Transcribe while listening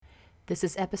This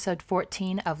is episode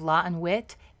 14 of Law and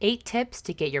Wit, 8 tips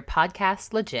to get your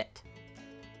podcast legit.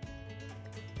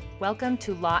 Welcome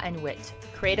to Law and Wit,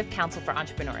 Creative Counsel for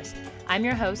Entrepreneurs. I'm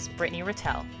your host, Brittany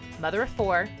Rattel, mother of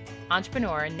 4,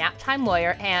 entrepreneur, nap-time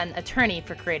lawyer, and attorney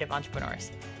for creative entrepreneurs.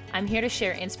 I'm here to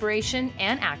share inspiration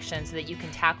and action so that you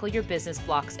can tackle your business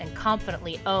blocks and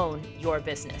confidently own your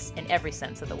business in every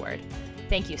sense of the word.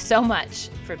 Thank you so much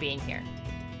for being here.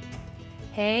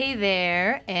 Hey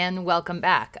there, and welcome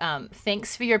back.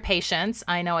 Thanks for your patience.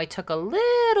 I know I took a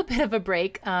little bit of a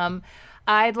break.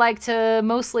 I'd like to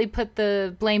mostly put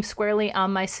the blame squarely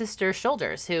on my sister's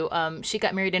shoulders, who she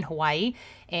got married in Hawaii,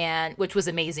 and which was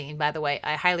amazing, by the way.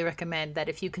 I highly recommend that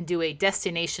if you can do a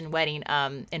destination wedding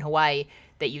in Hawaii,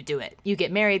 that you do it. You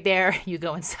get married there, you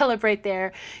go and celebrate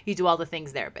there, you do all the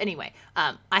things there. But anyway,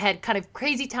 I had kind of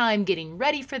crazy time getting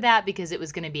ready for that because it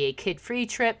was going to be a kid-free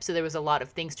trip, so there was a lot of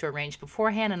things to arrange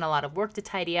beforehand and a lot of work to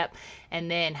tidy up, and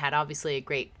then had obviously a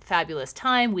great, fabulous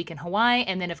time, week in Hawaii,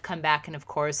 and then have come back and of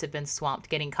course have been swamped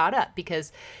getting caught up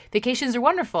because vacations are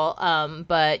wonderful,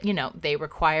 but you know, they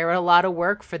require a lot of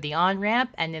work for the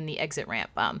on-ramp and then the exit ramp.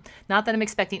 Not that I'm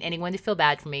expecting anyone to feel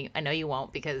bad for me. I know you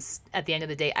won't, because at the end of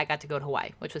the day, I got to go to Hawaii,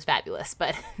 which was fabulous,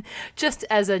 but just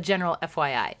as a general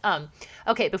FYI.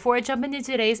 Okay, before I jump into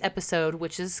today's episode,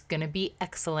 which is going to be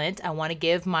excellent, I want to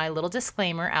give my little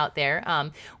disclaimer out there.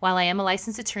 While I am a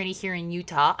licensed attorney here in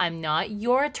Utah, I'm not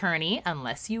your attorney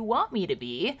unless you want me to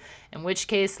be, in which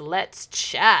case, let's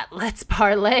chat, let's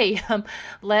parlay, how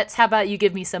about you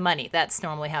give me some money? That's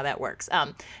normally how that works.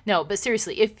 No, but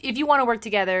seriously, if you want to work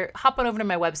together, hop on over to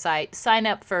my website, sign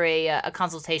up for a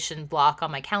consultation block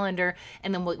on my calendar,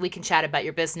 and then we can chat about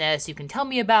your business. You can tell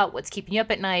me about what's keeping you up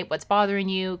at night, what's bothering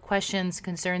you, questions,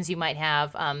 concerns you might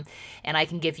have, and I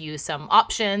can give you some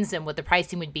options and what the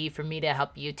pricing would be for me to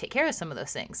help you take care of some of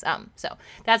those things. So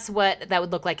that's what that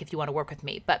would look like if you want to work with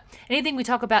me. But anything we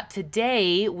talk about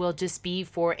today will just be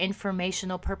for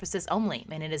informational purposes only,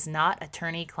 and it is not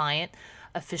attorney-client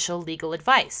official legal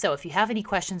advice. So if you have any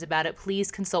questions about it,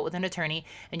 please consult with an attorney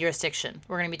in jurisdiction.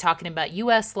 We're going to be talking about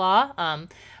U.S. law,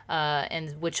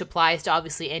 and which applies to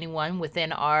obviously anyone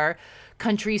within our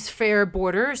country's fair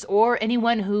borders or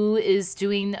anyone who is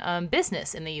doing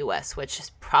business in the U.S., which is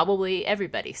probably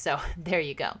everybody. So there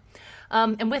you go.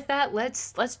 And with that,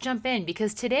 let's jump in,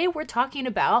 because today we're talking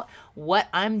about what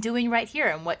I'm doing right here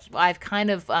and what I've kind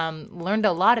of learned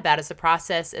a lot about as a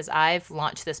process as I've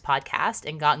launched this podcast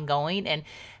and gotten going and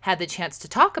had the chance to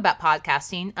talk about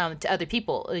podcasting to other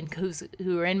people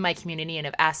who are in my community and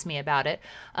have asked me about it.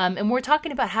 And we're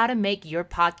talking about how to make your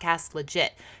podcast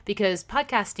legit, because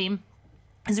podcasting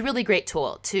is a really great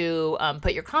tool to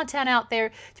put your content out there,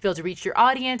 to be able to reach your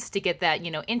audience, to get that,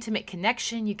 intimate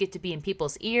connection. You get to be in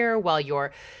people's ear while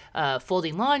you're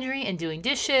folding laundry and doing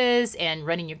dishes and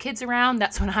running your kids around.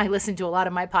 That's when I listen to a lot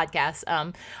of my podcasts.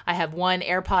 I have one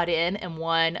AirPod in and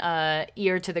one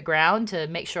ear to the ground to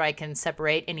make sure I can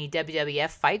separate any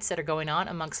WWF fights that are going on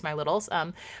amongst my littles.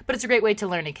 But it's a great way to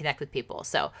learn and connect with people.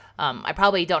 So I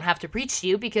probably don't have to preach to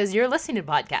you because you're listening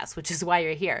to podcasts, which is why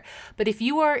you're here. But if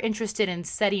you are interested in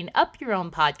setting up your own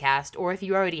podcast, or if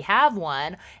you already have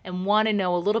one and want to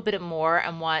know a little bit more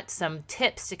and want some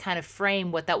tips to kind of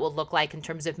frame what that will look like in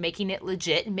terms of making it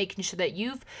legit and making sure that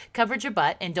you've covered your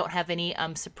butt and don't have any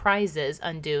surprises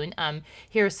undoing,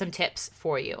 here are some tips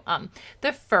for you.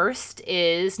 The first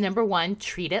is, number 1,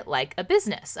 treat it like a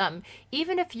business.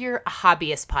 Even if you're a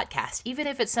hobbyist podcast, even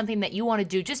if it's something that you want to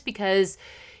do just because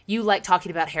you like talking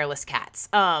about hairless cats,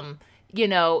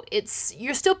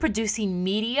 you're still producing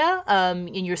media,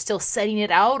 and you're still sending it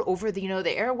out over the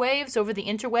airwaves, over the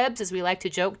interwebs, as we like to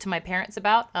joke to my parents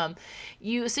about.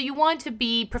 So you want to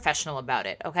be professional about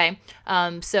it, okay?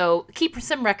 So keep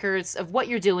some records of what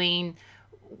you're doing.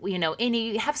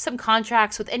 Have some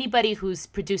contracts with anybody who's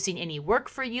producing any work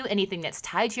for you, anything that's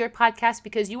tied to your podcast,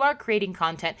 because you are creating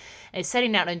content and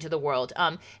setting out into the world.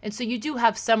 And so you do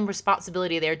have some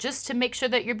responsibility there just to make sure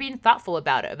that you're being thoughtful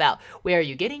about it, about where are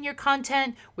you getting your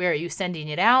content, where are you sending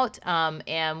it out,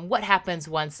 and what happens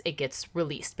once it gets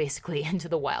released basically into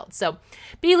the wild. So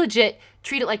be legit,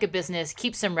 treat it like a business,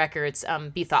 keep some records,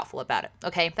 be thoughtful about it.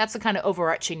 Okay, that's the kind of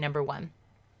overarching number 1.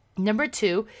 Number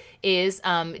 2 is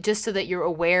just so that you're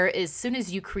aware, as soon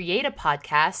as you create a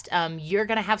podcast, you're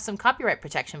going to have some copyright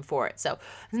protection for it. So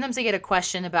sometimes I get a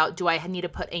question about, do I need to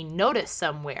put a notice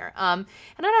somewhere? And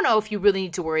I don't know if you really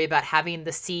need to worry about having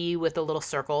the C with the little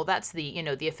circle. That's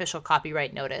the official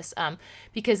copyright notice.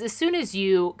 Because as soon as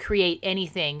you create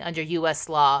anything under U.S.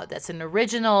 law that's an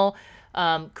original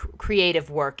creative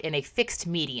work in a fixed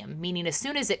medium, meaning as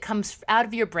soon as it comes out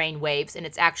of your brain waves and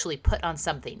it's actually put on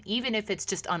something, even if it's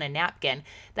just on a napkin,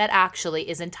 that actually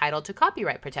is entitled to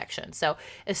copyright protection. So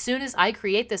as soon as I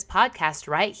create this podcast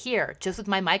right here, just with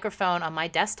my microphone on my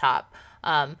desktop,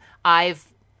 I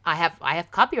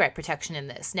have copyright protection in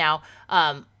this. Now,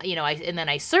 and then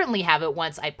I certainly have it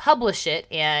once I publish it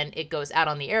and it goes out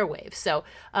on the airwaves. So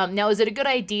now, is it a good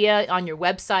idea on your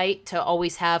website to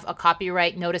always have a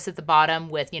copyright notice at the bottom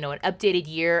with, an updated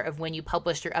year of when you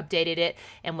published or updated it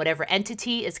and whatever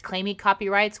entity is claiming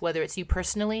copyrights, whether it's you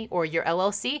personally or your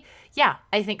LLC? Yeah,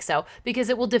 I think so, because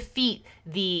it will defeat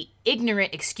the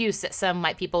ignorant excuse that some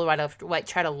people might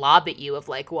try to lob at you of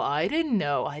like, well, I didn't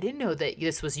know that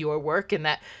this was your work and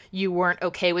that you weren't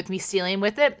okay with me stealing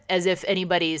with it, as if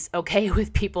anybody's okay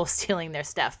with people stealing their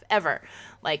stuff ever,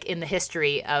 like in the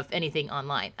history of anything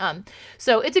online.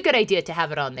 So it's a good idea to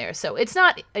have it on there. So it's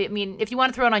not, if you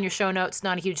want to throw it on your show notes,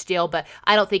 not a huge deal, but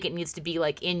I don't think it needs to be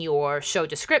like in your show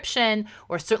description,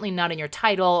 or certainly not in your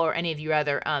title or any of your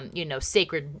other,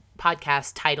 sacred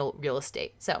podcast title real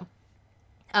estate. So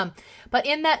but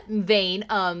in that vein,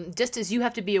 just as you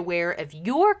have to be aware of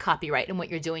your copyright and what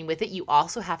you're doing with it, you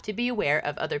also have to be aware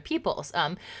of other people's,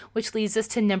 which leads us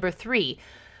to number 3.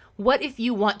 What if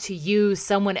you want to use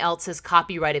someone else's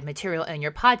copyrighted material in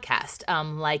your podcast,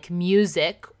 like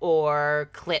music or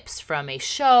clips from a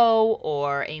show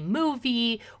or a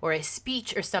movie or a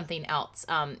speech or something else?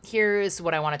 Here's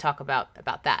what I want to talk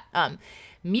about that.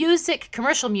 Music,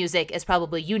 commercial music is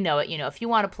probably, it. If you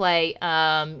want to play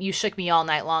You Shook Me All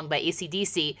Night Long by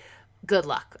AC/DC, good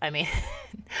luck. I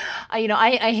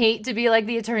hate to be like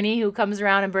the attorney who comes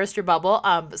around and bursts your bubble.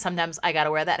 But sometimes I got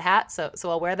to wear that hat. So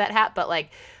I'll wear that hat. But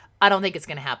I don't think it's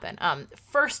going to happen.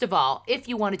 First of all, if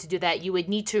you wanted to do that, you would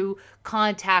need to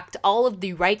contact all of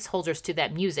the rights holders to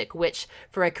that music, which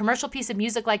for a commercial piece of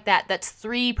music like that, that's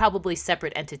 3 probably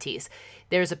separate entities.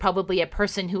 There's probably a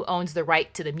person who owns the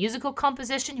right to the musical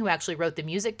composition, who actually wrote the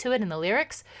music to it and the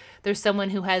lyrics. There's someone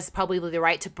who has probably the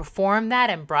right to perform that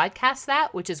and broadcast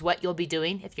that, which is what you'll be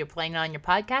doing if you're playing it on your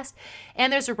podcast.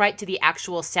 And there's a right to the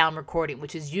actual sound recording,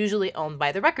 which is usually owned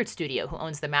by the record studio who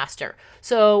owns the master.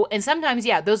 So, and sometimes,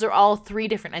 those are all 3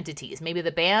 different entities. Maybe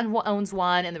the band owns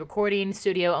one and the recording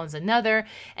studio owns another,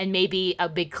 and maybe a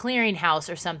big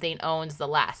clearinghouse or something owns the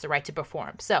last, the right to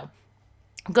perform. So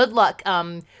good luck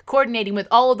coordinating with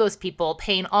all of those people,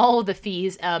 paying all of the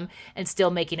fees, and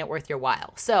still making it worth your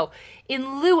while. So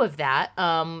in lieu of that,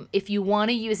 if you want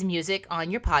to use music on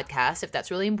your podcast, if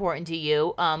that's really important to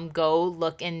you, go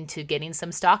look into getting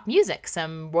some stock music,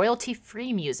 some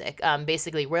royalty-free music.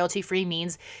 Basically, royalty-free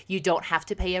means you don't have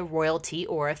to pay a royalty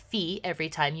or a fee every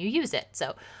time you use it.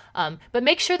 So but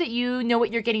make sure that you know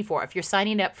what you're getting for. If you're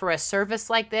signing up for a service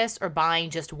like this or buying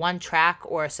just one track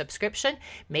or a subscription,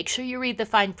 make sure you read the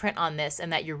fine print on this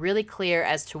and that you're really clear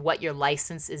as to what your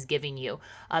license is giving you.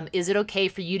 Is it okay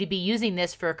for you to be using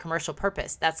this for a commercial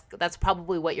purpose? That's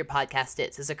probably what your podcast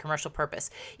is a commercial purpose.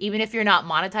 Even if you're not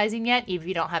monetizing yet, if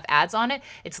you don't have ads on it,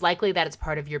 it's likely that it's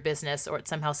part of your business or it's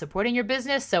somehow supporting your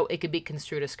business, so it could be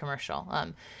construed as commercial.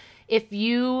 If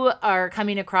you are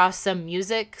coming across some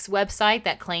music's website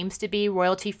that claims to be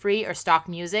royalty-free or stock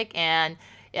music, and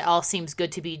it all seems too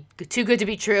good to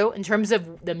be true in terms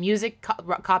of the music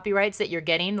copyrights that you're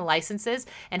getting, the licenses,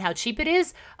 and how cheap it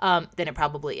is, then it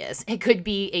probably is. It could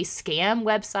be a scam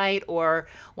website or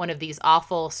one of these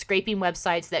awful scraping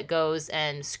websites that goes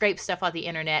and scrapes stuff off the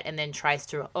internet and then tries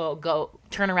to go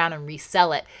turn around and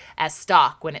resell it as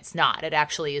stock when it's not. It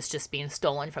actually is just being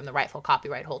stolen from the rightful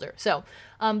copyright holder. So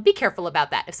be careful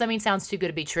about that. If something sounds too good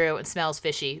to be true and smells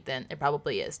fishy, then it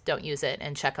probably is. Don't use it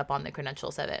and check up on the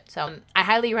credentials of it. So I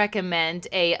highly recommend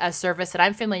a service that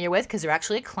I'm familiar with because they're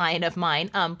actually a client of mine,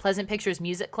 Pleasant Pictures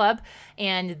Music Club,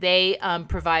 and they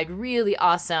provide really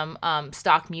awesome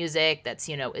stock music that's,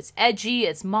 it's edgy,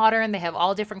 it's modern. They have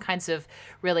all different kinds of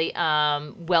really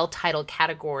well-titled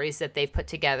categories that they've put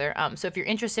together. So if you're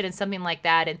interested in something like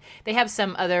that, and they have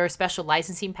some other special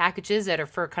licensing packages that are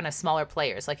for kind of smaller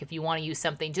players, like if you want to use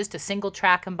something, just a single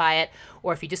track and buy it,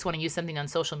 or if you just want to use something on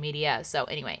social media. So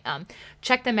anyway,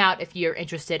 check them out if you're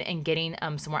interested in getting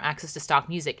some more access to stock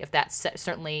music, if that's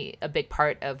certainly a big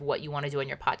part of what you want to do in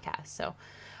your podcast. So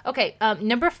Okay,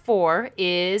 number 4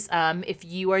 is if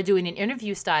you are doing an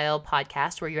interview style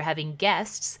podcast where you're having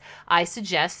guests, I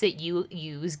suggest that you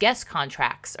use guest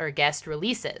contracts or guest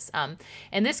releases.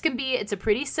 And this can be, it's a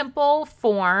pretty simple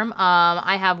form.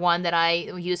 I have one that I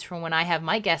use for when I have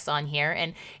my guests on here,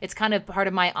 and it's kind of part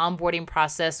of my onboarding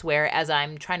process where as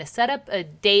I'm trying to set up a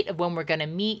date of when we're going to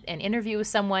meet and interview with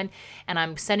someone, and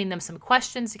I'm sending them some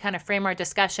questions to kind of frame our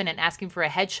discussion and asking for a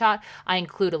headshot, I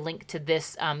include a link to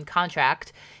this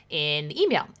contract in the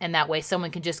email. And that way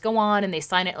someone can just go on and they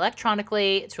sign it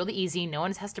electronically. It's really easy. No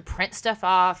one has to print stuff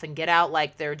off and get out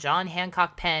like their John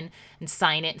Hancock pen and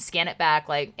sign it and scan it back.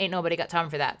 Like, ain't nobody got time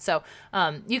for that. So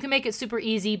you can make it super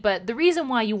easy. But the reason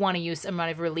why you want to use some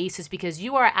kind of release is because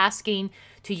you are asking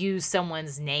to use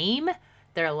someone's name,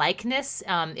 their likeness,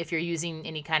 if you're using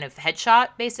any kind of headshot,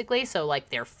 basically. So like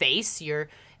their face,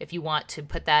 if you want to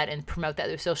put that and promote that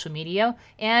through social media,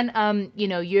 and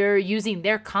you're using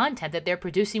their content that they're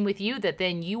producing with you, that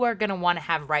then you are going to want to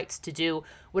have rights to do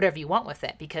whatever you want with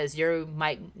it, because you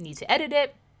might need to edit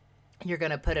it. You're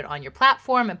going to put it on your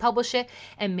platform and publish it.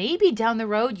 And maybe down the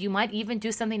road, you might even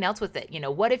do something else with it.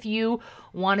 What if you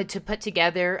wanted to put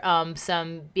together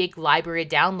some big library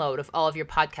download of all of your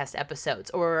podcast episodes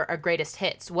or our greatest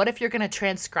hits? What if you're going to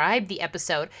transcribe the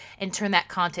episode and turn that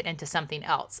content into something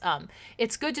else?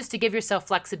 It's good just to give yourself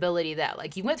flexibility that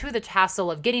like you went through the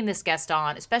hassle of getting this guest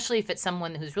on, especially if it's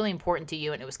someone who's really important to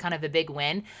you and it was kind of a big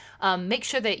win. Make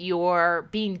sure that you're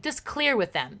being just clear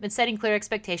with them and setting clear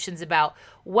expectations about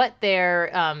what they're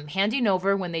handing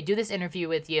over when they do this interview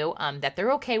with you, that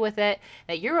they're okay with it,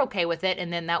 that you're okay with it,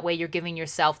 and then that way you're giving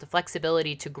yourself the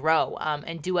flexibility to grow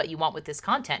and do what you want with this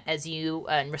content as you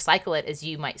recycle it as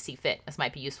you might see fit. This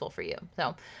might be useful for you.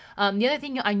 So the other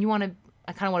thing I kind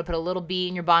of want to put a little bee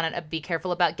in your bonnet, be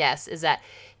careful about guests, is that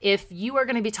if you are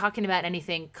going to be talking about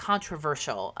anything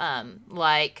controversial,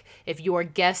 like if your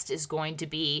guest is going to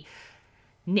be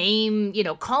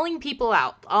calling people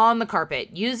out on the carpet,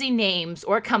 using names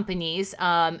or companies,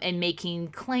 and making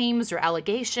claims or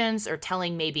allegations or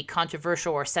telling maybe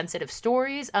controversial or sensitive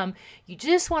stories, you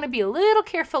just want to be a little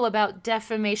careful about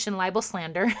defamation, libel,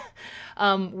 slander,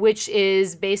 which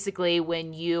is basically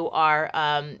when you are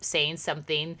saying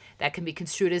something that can be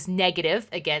construed as negative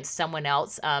against someone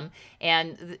else.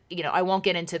 And I won't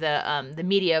get into the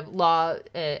media law,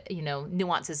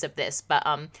 nuances of this, but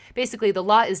basically the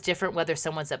law is different whether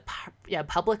someone's a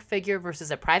public figure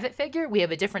versus a private figure. We have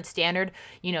a different standard.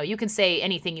 You can say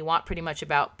anything you want pretty much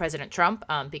about President Trump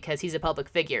because he's a public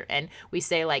figure, and we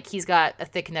say like he's got a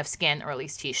thick enough skin, or at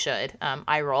least he should,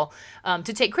 eye roll,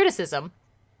 to take criticism.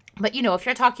 But, if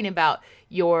you're talking about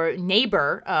your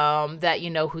neighbor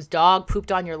whose dog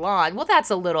pooped on your lawn, well,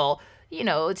 that's a little,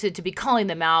 to be calling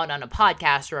them out on a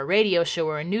podcast or a radio show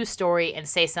or a news story and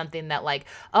say something that like,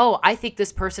 oh, I think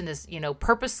this person is,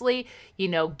 purposely,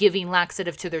 giving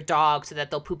laxative to their dog so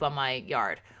that they'll poop on my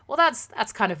yard. Well,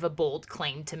 that's kind of a bold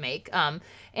claim to make.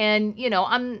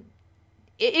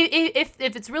 If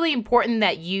it's really important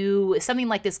that something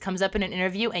like this comes up in an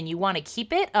interview and you want to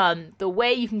keep it, the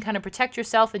way you can kind of protect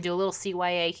yourself and do a little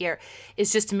CYA here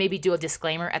is just to maybe do a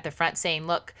disclaimer at the front saying,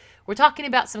 look, we're talking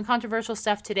about some controversial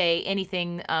stuff today.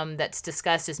 Anything that's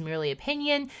discussed is merely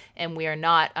opinion, and we are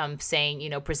not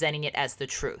saying, presenting it as the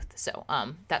truth. So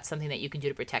that's something that you can do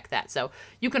to protect that. So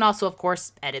you can also, of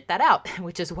course, edit that out,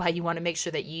 which is why you want to make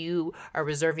sure that you are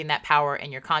reserving that power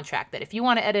in your contract, that if you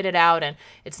want to edit it out and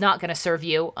it's not going to serve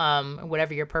you,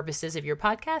 whatever your purpose is of your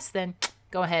podcast, then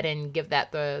go ahead and give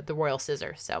that the royal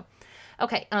scissor. So,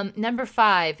 okay, number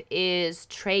 5 is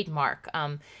trademark.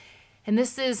 And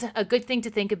this is a good thing to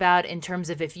think about in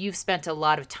terms of if you've spent a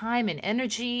lot of time and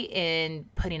energy in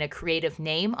putting a creative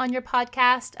name on your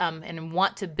podcast and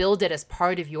want to build it as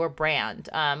part of your brand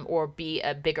or be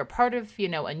a bigger part of,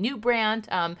 a new brand,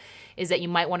 is that you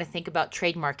might want to think about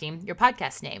trademarking your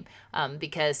podcast name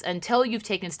because until you've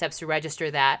taken steps to register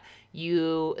that,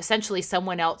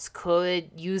 someone else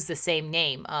could use the same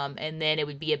name and then it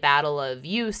would be a battle of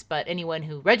use, but anyone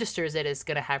who registers it is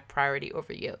going to have priority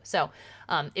over you. So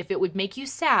if it would make you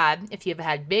sad, if you've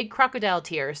had big crocodile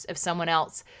tears, if someone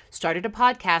else started a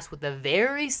podcast with a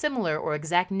very similar or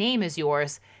exact name as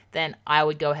yours, then I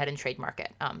would go ahead and trademark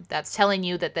it. That's telling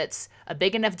you that that's a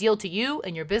big enough deal to you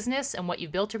and your business and what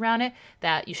you've built around it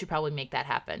that you should probably make that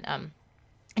happen.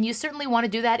 And you certainly want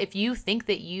to do that if you think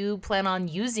that you plan on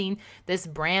using this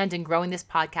brand and growing this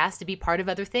podcast to be part of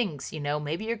other things.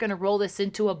 Maybe you're going to roll this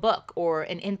into a book or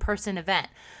an in-person event,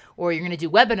 or you're going to do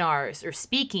webinars or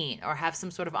speaking or have some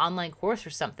sort of online course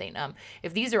or something.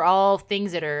 If these are all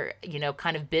things that are,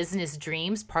 kind of business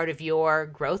dreams, part of your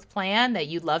growth plan that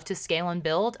you'd love to scale and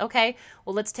build, okay,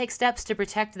 well, let's take steps to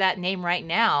protect that name right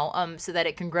now, so that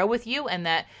it can grow with you and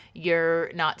that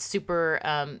you're not super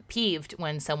peeved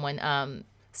when someone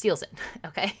steals it.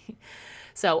 Okay.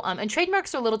 So, and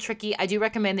trademarks are a little tricky. I do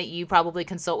recommend that you probably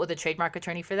consult with a trademark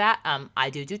attorney for that. I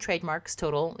do trademarks,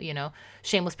 total,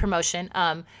 shameless promotion.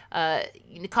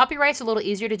 Copyrights are a little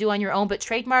easier to do on your own, but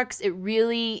trademarks, it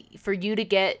really, for you to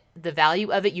get the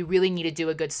value of it, you really need to do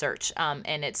a good search.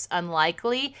 And it's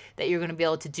unlikely that you're going to be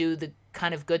able to do the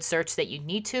kind of good search that you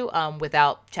need to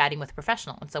without chatting with a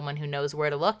professional and someone who knows where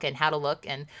to look and how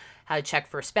to check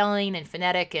for spelling and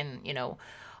phonetic and,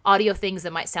 audio things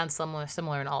that might sound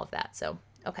similar and all of that. So,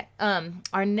 okay.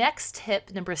 Our next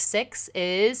tip, number 6,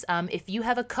 is if you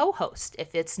have a co-host,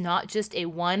 if it's not just a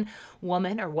one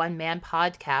woman or one man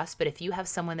podcast, but if you have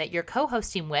someone that you're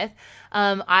co-hosting with,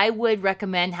 I would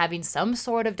recommend having some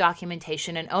sort of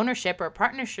documentation and ownership or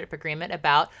partnership agreement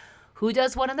about who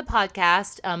does what on the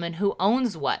podcast, and who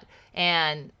owns what.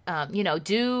 And,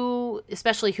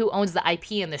 especially who owns the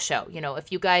IP in the show.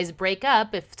 If you guys break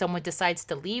up, if someone decides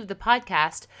to leave the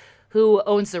podcast, who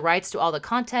owns the rights to all the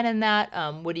content in that?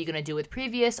 What are you going to do with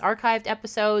previous archived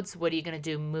episodes? What are you going to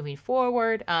do moving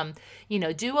forward?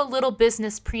 Do a little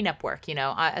business prenup work.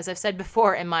 As I've said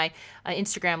before in my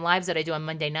Instagram lives that I do on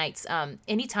Monday nights,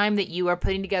 anytime that you are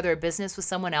putting together a business with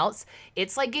someone else,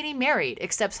 it's like getting married,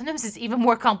 except sometimes it's even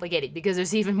more complicated because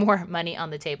there's even more money on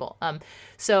the table.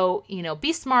 So,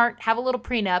 be smart, have a little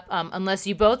prenup, unless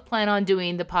you both plan on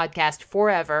doing the podcast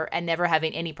forever and never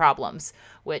having any problems,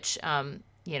 which,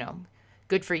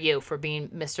 good for you for being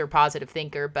Mr. Positive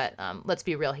Thinker, but let's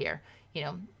be real here.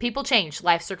 People change,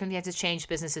 life circumstances change,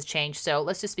 businesses change. So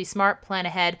let's just be smart, plan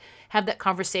ahead, have that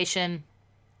conversation.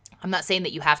 I'm not saying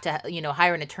that you have to,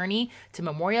 hire an attorney to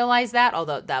memorialize that,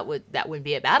 although that would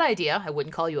be a bad idea. I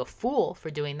wouldn't call you a fool for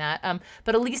doing that.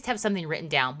 But at least have something written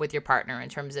down with your partner in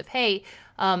terms of, hey,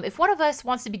 if one of us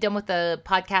wants to be done with the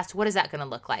podcast, what is that going to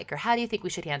look like? Or how do you think we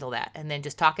should handle that? And then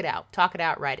just talk it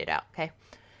out, write it out. Okay.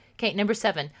 Okay, number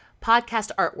 7,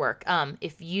 podcast artwork.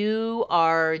 If you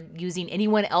are using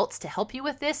anyone else to help you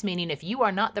with this, meaning if you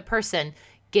are not the person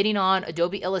getting on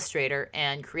Adobe Illustrator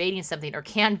and creating something, or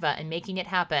Canva and making it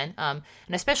happen, and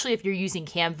especially if you're using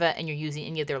Canva and you're using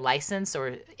any of their license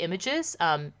or images,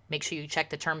 make sure you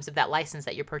check the terms of that license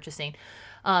that you're purchasing.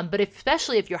 But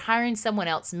especially if you're hiring someone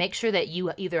else, make sure that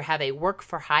you either have a work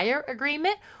for hire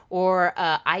agreement or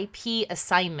a IP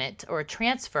assignment or a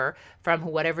transfer from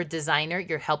whatever designer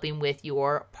you're helping with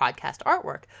your podcast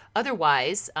artwork.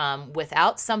 Otherwise,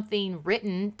 without something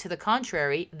written to the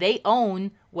contrary, they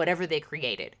own whatever they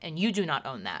created and you do not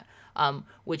own that,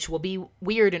 which will be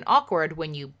weird and awkward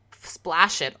when you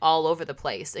splash it all over the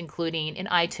place, including in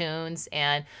iTunes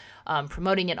and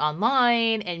promoting it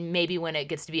online, and maybe when it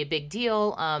gets to be a big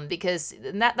deal, because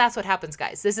that's what happens,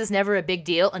 guys. This is never a big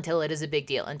deal until it is a big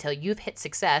deal, until you've hit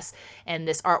success and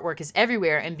this artwork is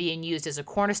everywhere and being used as a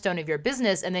cornerstone of your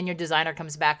business, and then your designer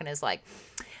comes back and is like,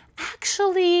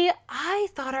 actually, I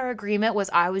thought our agreement was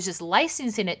I was just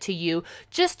licensing it to you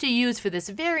just to use for this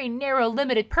very narrow,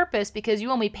 limited purpose because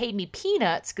you only paid me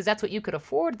peanuts because that's what you could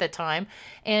afford at the time.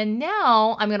 And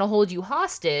now I'm going to hold you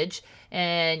hostage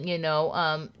and,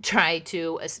 try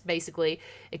to basically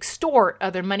extort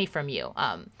other money from you.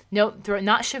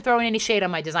 Not throwing any shade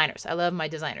on my designers. I love my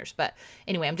designers. But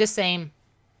anyway, I'm just saying,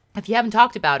 if you haven't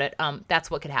talked about it,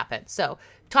 that's what could happen. So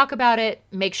talk about it.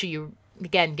 Make sure you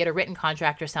again, get a written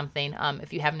contract or something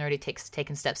if you haven't already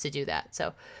taken steps to do that.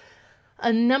 So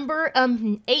number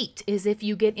 8 is if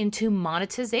you get into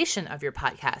monetization of your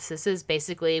podcast. This is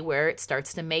basically where it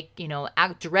starts to make,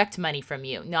 direct money from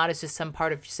you, not as just some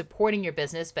part of supporting your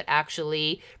business, but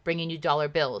actually bringing you dollar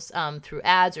bills through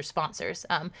ads or sponsors.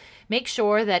 Make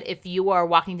sure that if you are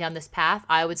walking down this path,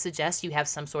 I would suggest you have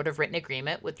some sort of written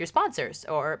agreement with your sponsors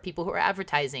or people who are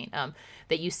advertising,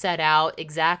 that you set out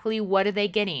exactly what are they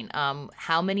getting,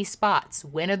 how many spots,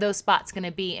 when are those spots going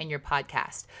to be in your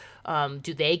podcast.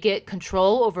 Do they get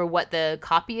control over what the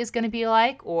copy is going to be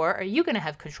like, or are you going to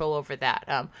have control over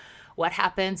that? What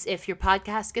happens if your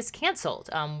podcast gets canceled?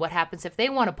 What happens if they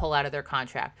want to pull out of their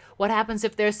contract? What happens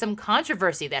if there's some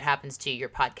controversy that happens to your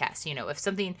podcast? If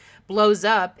something blows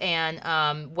up,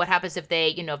 and what happens if they,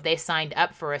 if they signed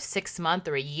up for a 6-month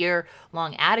or a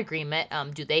year-long ad agreement?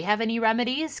 Do they have any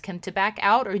remedies? Can to back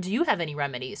out, or do you have any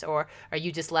remedies, or are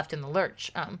you just left in the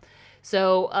lurch?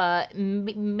 So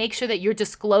make sure that you're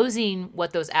disclosing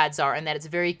what those ads are and that it's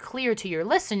very clear to your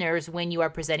listeners when you are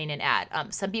presenting an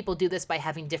ad. Some people do this by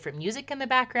having different music in the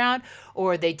background,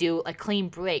 or they do a clean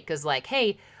break because like,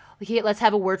 hey, let's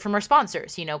have a word from our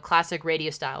sponsors, classic radio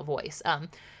style voice.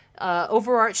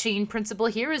 Overarching principle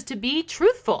here is to be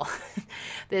truthful.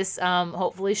 This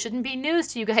hopefully shouldn't be news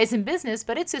to you guys in business,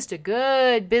 but it's just a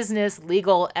good business,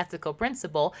 legal, ethical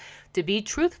principle to be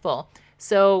truthful.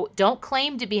 So don't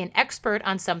claim to be an expert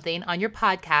on something on your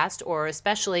podcast, or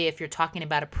especially if you're talking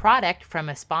about a product from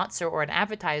a sponsor or an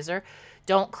advertiser.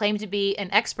 Don't claim to be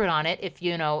an expert on it. If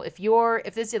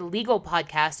this is a legal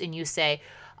podcast and you say,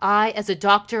 as a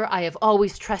doctor, I have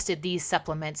always trusted these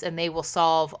supplements and they will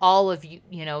solve all of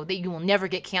that you will never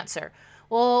get cancer.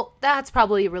 Well, that's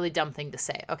probably a really dumb thing to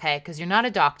say, okay? Because you're not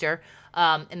a doctor,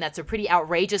 and that's a pretty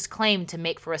outrageous claim to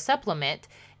make for a supplement,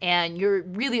 and you're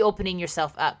really opening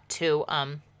yourself up to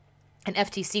an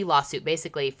FTC lawsuit,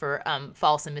 basically, for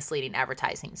false and misleading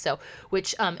advertising. So,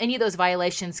 which any of those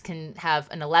violations can have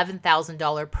an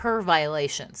 $11,000 per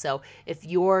violation. So, if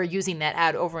you're using that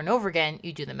ad over and over again,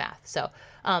 you do the math. So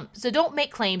don't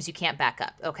make claims you can't back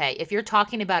up, okay? If you're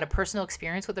talking about a personal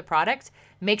experience with a product,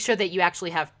 make sure that you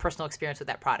actually have personal experience with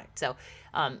that product. So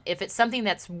if it's something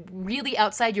that's really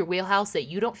outside your wheelhouse that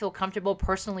you don't feel comfortable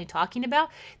personally talking about,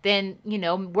 then,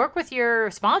 work with your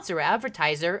sponsor or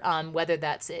advertiser on whether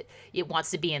that's it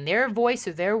wants to be in their voice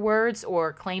or their words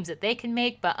or claims that they can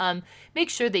make, but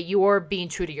make sure that you're being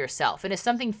true to yourself. And if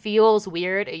something feels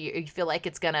weird or you feel like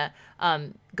it's going to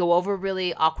go over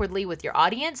really awkwardly with your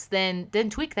audience, then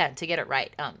tweak that to get it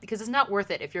right. Because it's not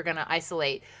worth it if you're going to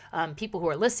isolate people who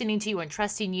are listening to you and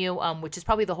trusting you, which is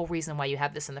probably the whole reason why you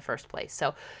have this in the first place.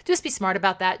 So just be smart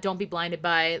about that. Don't be blinded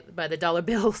by the dollar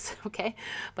bills, okay?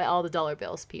 By all the dollar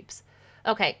bills, peeps.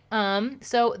 Okay,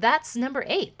 so that's number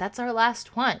 8. That's our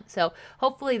last one. So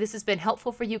hopefully this has been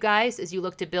helpful for you guys as you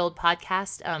look to build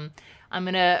podcast. I'm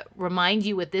going to remind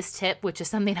you with this tip, which is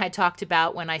something I talked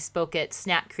about when I spoke at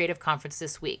Snap Creative Conference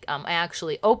this week. I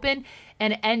actually opened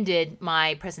and ended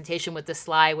my presentation with this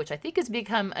slide, which I think has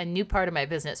become a new part of my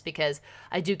business because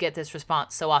I do get this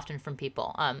response so often from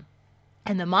people.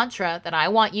 And the mantra that I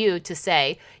want you to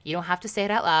say, you don't have to say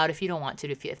it out loud if you don't want to,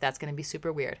 if that's going to be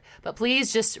super weird. But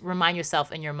please just remind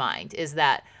yourself in your mind is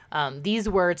that these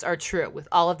words are true with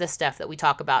all of the stuff that we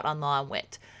talk about on Law and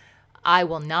Wit. I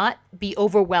will not be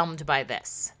overwhelmed by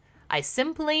this. I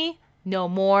simply know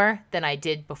more than I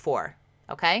did before.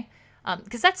 Okay?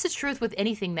 Because that's the truth with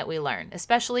anything that we learn,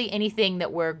 especially anything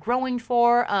that we're growing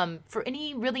for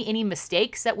any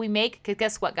mistakes that we make. Because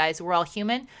guess what, guys? We're all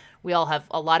human. We all have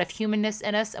a lot of humanness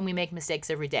in us, and we make mistakes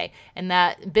every day. And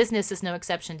that business is no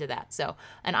exception to that. So,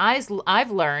 and I've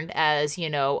learned as,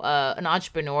 an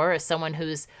entrepreneur, as someone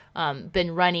who's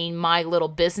been running my little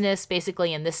business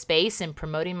basically in this space and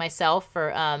promoting myself for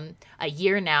a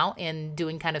year now and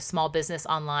doing kind of small business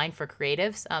online for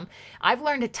creatives. I've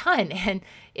learned a ton and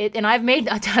I've made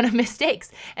a ton of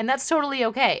mistakes, and that's totally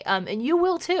okay. And you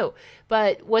will too.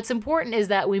 But what's important is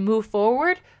that we move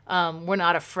forward. We're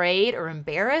not afraid or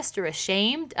embarrassed or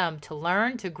ashamed to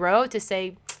learn, to grow, to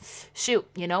say, shoot,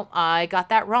 I got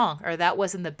that wrong, or that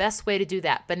wasn't the best way to do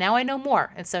that. But now I know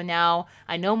more. And so now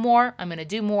I know more. I'm going to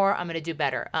do more. I'm going to do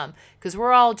better. Because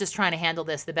we're all just trying to handle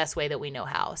this the best way that we know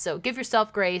how. So give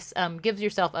yourself grace. Give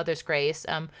yourself others grace.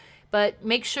 But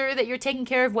make sure that you're taking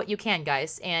care of what you can,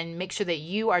 guys, and make sure that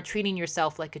you are treating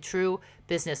yourself like a true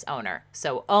business owner.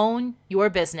 So own your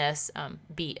business,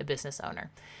 be a business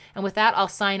owner. And with that, I'll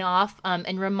sign off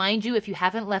and remind you, if you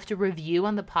haven't left a review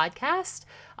on the podcast,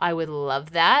 I would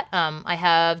love that. I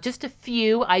have just a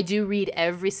few. I do read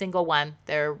every single one.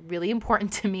 They're really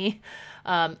important to me.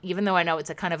 Even though I know it's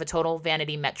a kind of a total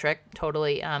vanity metric,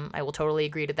 I will totally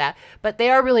agree to that. But they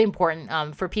are really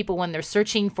important for people when they're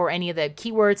searching for any of the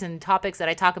keywords and topics that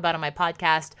I talk about on my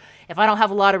podcast. If I don't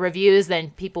have a lot of reviews,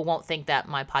 then people won't think that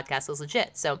my podcast is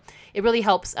legit. So it really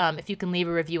helps if you can leave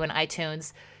a review in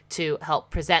iTunes to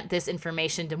help present this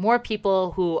information to more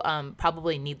people who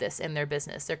probably need this in their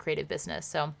business, their creative business.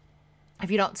 So if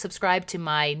you don't subscribe to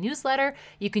my newsletter,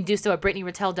 you can do so at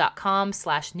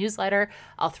BrittanyRattell.com/newsletter.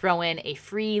 I'll throw in a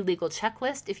free legal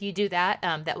checklist if you do that.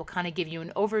 That will kind of give you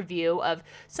an overview of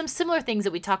some similar things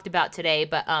that we talked about today,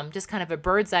 but just kind of a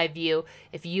bird's eye view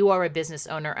if you are a business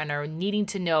owner and are needing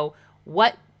to know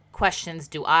what questions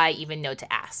do I even know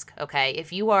to ask, okay?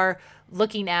 If you are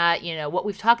looking at, what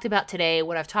we've talked about today,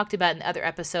 what I've talked about in other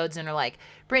episodes and are like,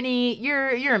 Brittany,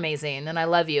 you're amazing and I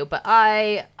love you, but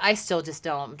I still just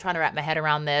don't. I'm trying to wrap my head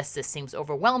around this. This seems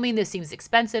overwhelming. This seems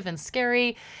expensive and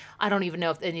scary. I don't even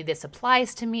know if any of this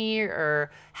applies to me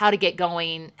or how to get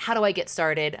going. How do I get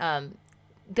started?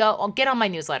 get on my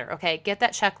newsletter, okay? Get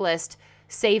that checklist,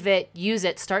 save it, use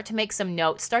it, start to make some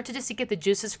notes, start to just get the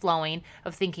juices flowing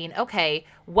of thinking, okay,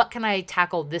 what can I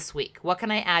tackle this week? What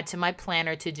can I add to my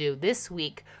planner to do this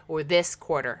week or this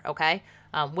quarter, okay?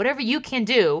 Whatever you can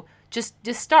do, just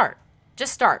start.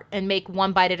 Just start and make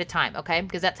one bite at a time, okay?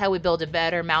 Because that's how we build a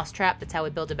better mousetrap. That's how we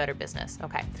build a better business,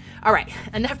 okay? All right,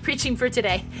 enough preaching for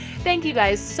today. Thank you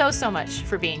guys so much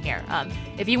for being here.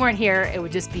 If you weren't here, it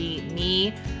would just be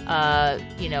me,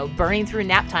 burning through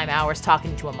nap time hours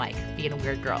talking to a mic, being a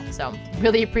weird girl. So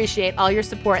really appreciate all your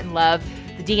support and love.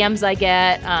 The DMs I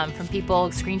get from people,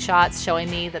 screenshots showing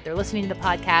me that they're listening to the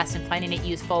podcast and finding it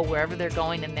useful wherever they're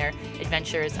going in their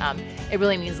adventures. It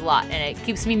really means a lot, and it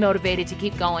keeps me motivated to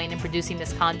keep going and producing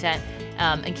this content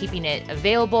and keeping it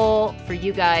available for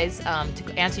you guys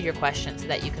to answer your questions so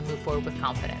that you can move forward with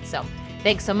confidence. So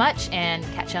thanks so much, and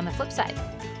catch you on the flip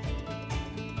side.